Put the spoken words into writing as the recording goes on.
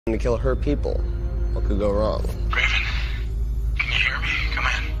to kill her people. What could go wrong? Raven, can you hear me? Come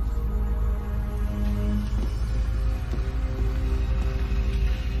in.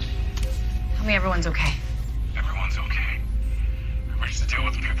 Tell me everyone's okay. Everyone's okay. We're ready to deal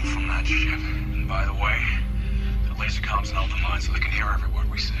with the people from that ship. And by the way, the laser comms and the line so they can hear every word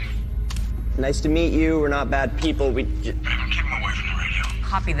we say. Nice to meet you. We're not bad people. Raven, keep them away from the radio.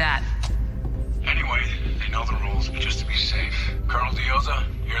 Copy that. Anyway, they know the rules, but just to be safe. Colonel Dioza,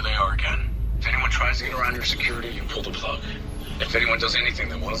 here they are again. If anyone tries to get around your security, you pull the plug. If anyone does anything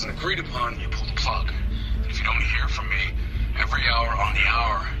that wasn't agreed upon, you pull the plug. And if you don't hear from me every hour on the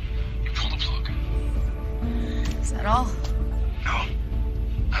hour, you pull the plug. Is that all? No,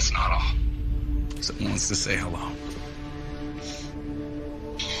 that's not all. Someone wants to say hello.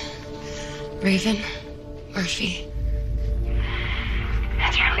 Raven, Murphy.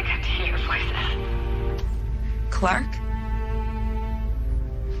 It's really good to hear your voices. Clarke?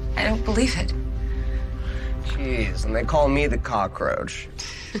 I don't believe it. Jeez, and they call me the cockroach.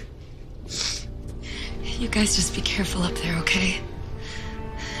 You guys just be careful up there, okay?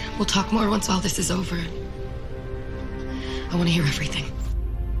 We'll talk more once all this is over. I want to hear everything.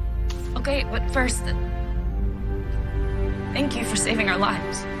 Okay, but first, thank you for saving our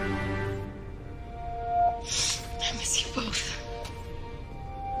lives. I miss you both.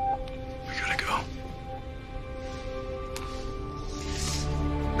 We gotta go.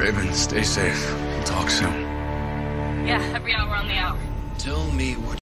 Raven, stay safe. We'll talk soon. Yeah, every hour on the hour. Tell me what